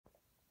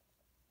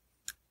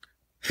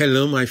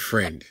Hello, my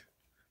friend.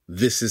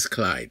 This is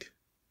Clyde.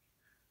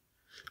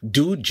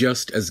 Do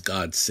just as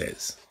God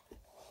says.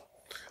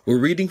 We're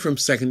reading from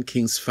 2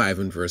 Kings 5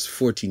 and verse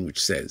 14,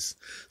 which says,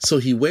 "So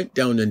he went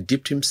down and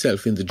dipped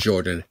himself in the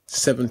Jordan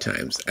 7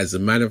 times, as the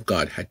man of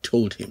God had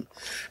told him,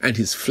 and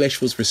his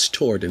flesh was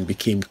restored and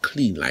became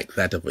clean like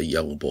that of a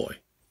young boy."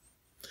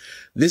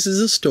 This is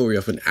a story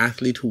of an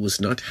athlete who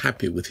was not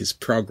happy with his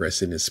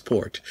progress in his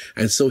sport,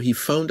 and so he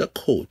found a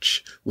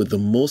coach with the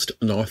most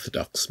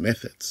unorthodox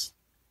methods.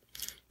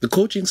 The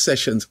coaching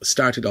sessions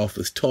started off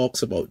with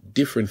talks about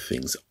different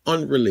things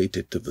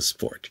unrelated to the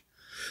sport.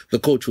 The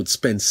coach would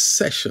spend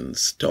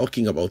sessions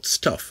talking about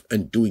stuff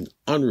and doing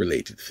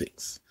unrelated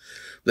things.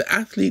 The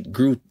athlete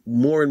grew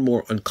more and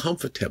more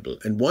uncomfortable,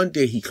 and one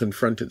day he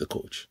confronted the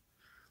coach.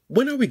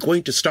 "When are we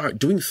going to start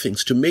doing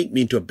things to make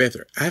me into a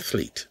better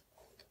athlete?"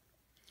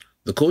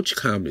 The coach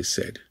calmly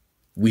said,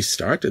 "We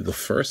started the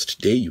first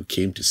day you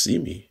came to see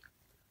me."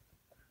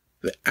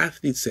 The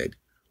athlete said,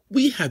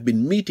 "We have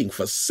been meeting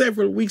for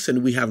several weeks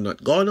and we have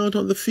not gone out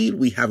on the field.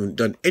 We haven't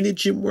done any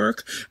gym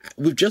work.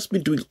 We've just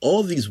been doing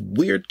all these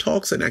weird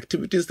talks and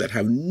activities that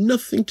have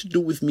nothing to do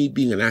with me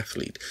being an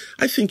athlete.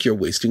 I think you're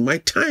wasting my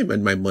time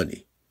and my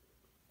money."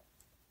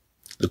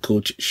 The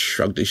coach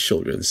shrugged his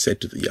shoulder and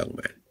said to the young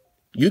man,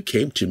 "You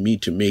came to me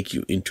to make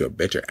you into a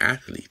better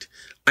athlete.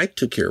 I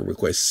took your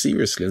request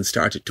seriously and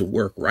started to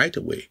work right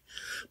away.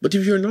 But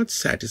if you're not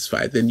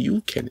satisfied, then you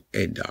can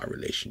end our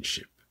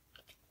relationship."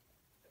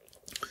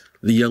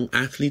 The young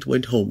athlete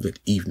went home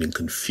that evening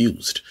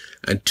confused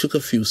and took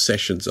a few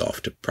sessions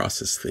off to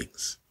process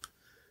things.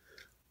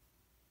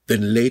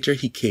 Then later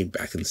he came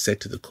back and said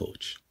to the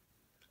coach,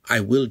 "I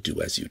will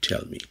do as you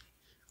tell me.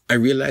 I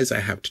realize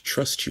I have to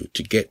trust you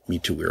to get me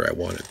to where I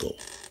want to go."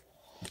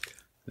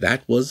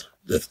 That was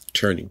the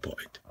turning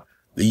point.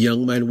 The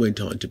young man went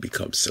on to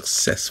become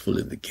successful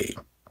in the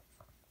game.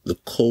 The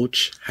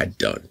coach had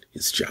done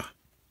his job.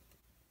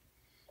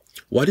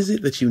 What is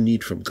it that you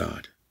need from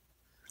God?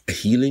 A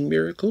healing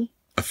miracle?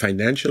 A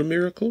financial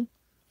miracle?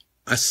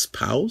 A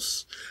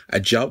spouse? A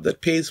job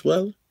that pays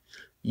well?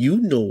 You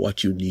know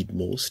what you need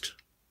most.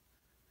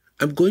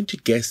 I'm going to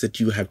guess that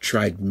you have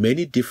tried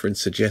many different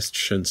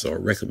suggestions or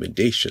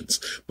recommendations,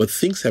 but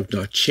things have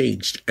not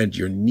changed and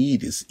your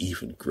need is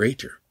even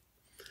greater.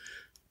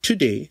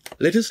 Today,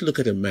 let us look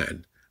at a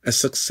man, a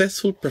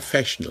successful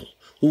professional,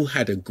 who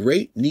had a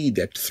great need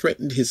that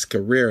threatened his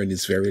career and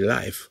his very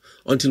life,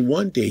 until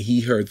one day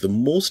he heard the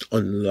most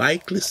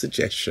unlikely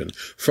suggestion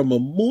from a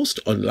most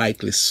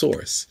unlikely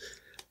source,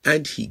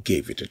 and he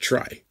gave it a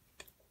try.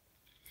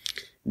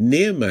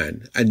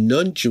 Naaman, a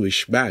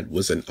non-Jewish man,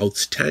 was an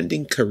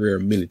outstanding career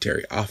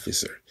military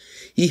officer.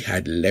 He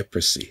had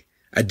leprosy,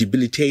 a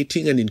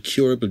debilitating and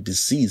incurable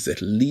disease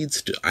that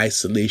leads to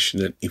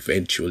isolation and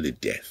eventually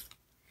death.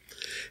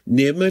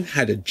 Naaman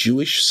had a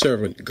Jewish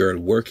servant girl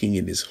working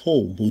in his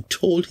home who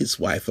told his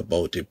wife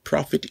about a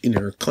prophet in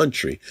her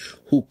country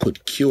who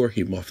could cure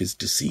him of his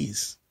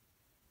disease.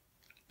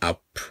 A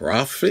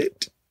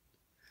prophet?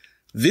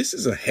 This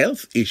is a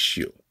health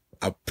issue.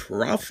 A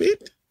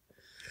prophet?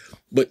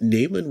 But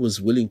Naaman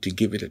was willing to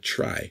give it a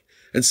try,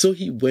 and so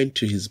he went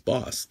to his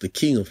boss, the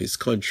king of his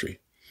country.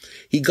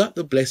 He got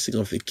the blessing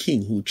of the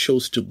king, who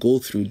chose to go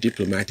through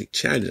diplomatic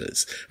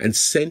channels and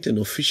sent an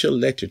official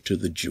letter to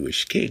the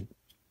Jewish king.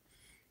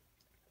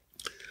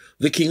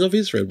 The king of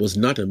Israel was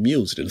not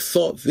amused and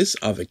thought this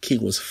other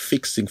king was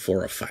fixing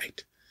for a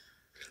fight.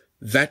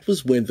 That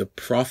was when the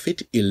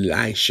prophet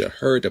Elisha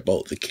heard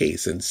about the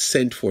case and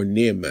sent for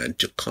Naaman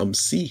to come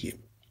see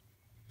him.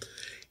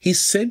 He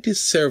sent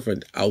his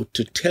servant out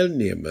to tell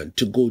Naaman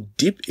to go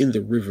dip in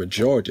the river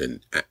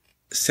Jordan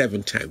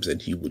 7 times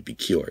and he would be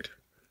cured.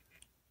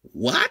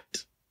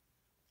 What?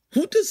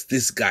 Who does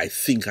this guy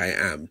think I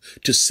am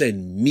to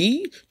send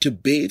me to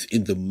bathe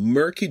in the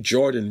murky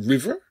Jordan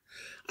River?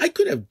 I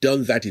could have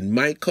done that in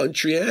my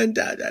country, and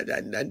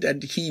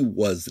he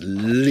was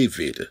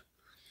livid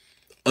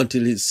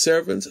until his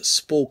servants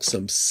spoke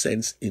some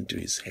sense into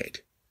his head.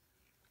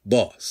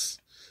 "Boss,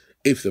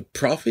 if the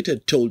prophet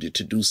had told you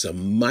to do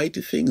some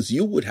mighty things,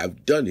 you would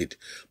have done it,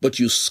 but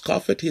you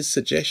scoff at his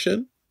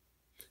suggestion?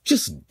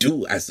 Just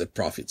do as the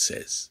prophet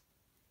says."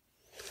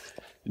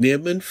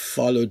 Naaman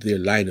followed their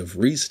line of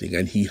reasoning,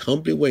 and he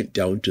humbly went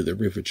down to the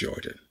river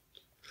Jordan.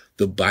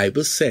 The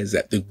Bible says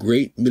that the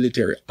great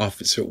military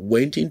officer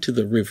went into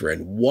the river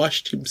and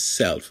washed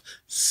himself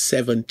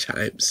 7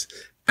 times,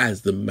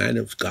 as the man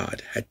of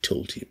God had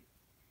told him.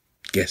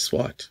 Guess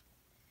what?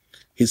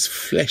 His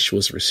flesh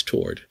was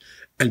restored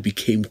and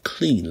became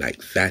clean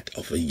like that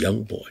of a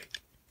young boy.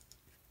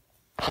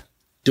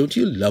 Don't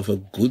you love a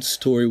good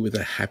story with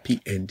a happy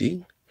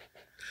ending?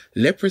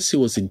 Leprosy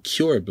was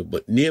incurable,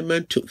 but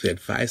Naaman took the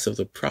advice of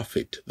the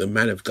prophet, the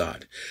man of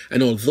God,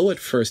 and although at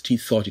first he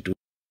thought it was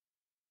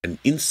an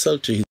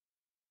insult to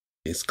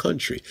his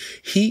country,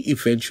 he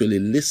eventually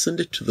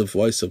listened to the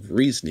voice of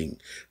reasoning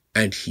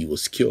and he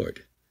was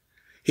cured.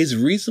 His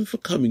reason for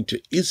coming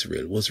to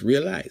Israel was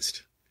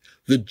realized.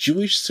 The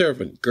Jewish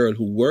servant girl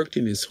who worked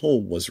in his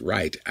home was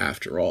right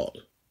after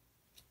all.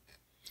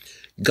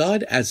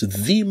 God has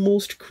the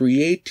most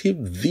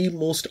creative, the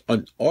most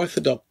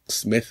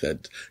unorthodox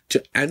method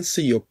to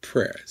answer your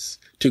prayers,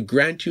 to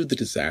grant you the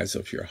desires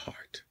of your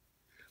heart.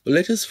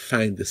 Let us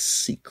find the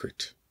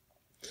secret.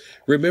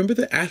 Remember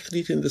the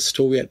athlete in the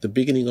story at the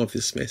beginning of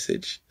this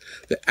message?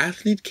 The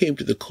athlete came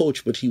to the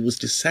coach, but he was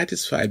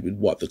dissatisfied with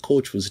what the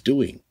coach was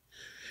doing.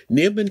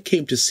 Naaman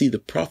came to see the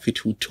prophet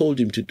who told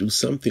him to do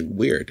something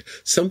weird,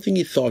 something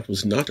he thought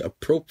was not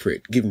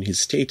appropriate given his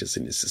status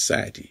in his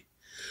society.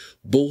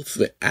 Both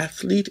the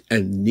athlete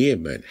and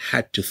Naaman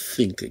had to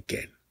think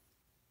again.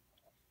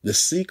 The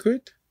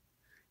secret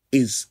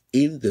is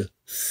in the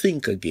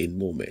think again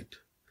moment.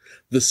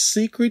 The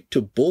secret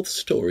to both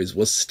stories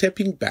was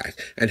stepping back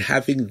and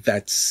having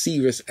that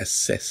serious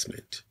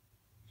assessment.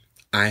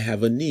 I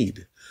have a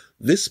need.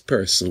 This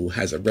person who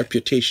has a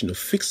reputation of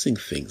fixing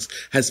things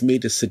has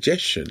made a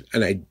suggestion,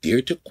 and I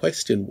dare to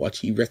question what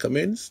he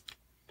recommends.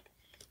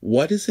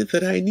 What is it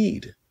that I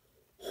need?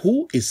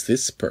 Who is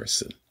this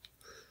person?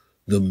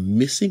 The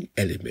missing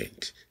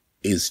element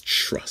is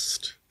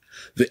trust.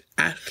 The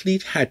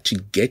athlete had to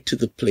get to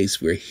the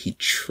place where he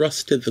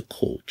trusted the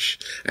coach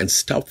and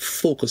stop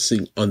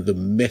focusing on the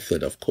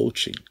method of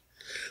coaching.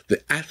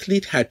 The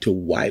athlete had to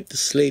wipe the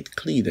slate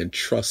clean and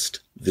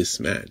trust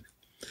this man.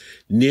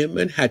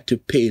 Naaman had to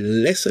pay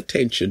less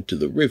attention to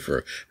the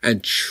river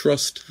and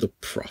trust the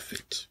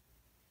prophet.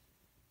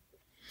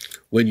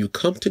 When you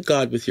come to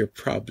God with your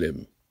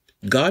problem,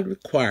 God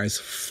requires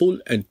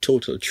full and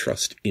total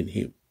trust in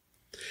him.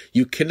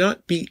 You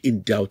cannot be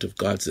in doubt of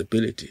God's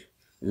ability.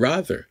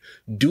 Rather,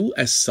 do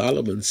as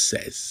Solomon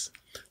says,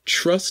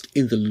 trust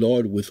in the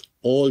Lord with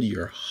all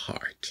your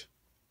heart.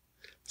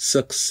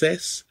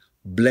 Success,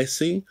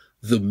 blessing,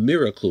 the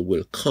miracle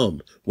will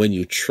come when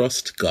you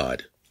trust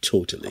God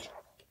totally.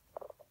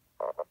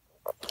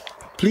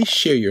 Please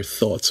share your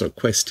thoughts or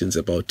questions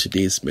about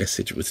today's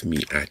message with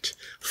me at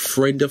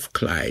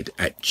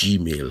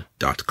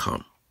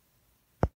friendofclyde@gmail.com.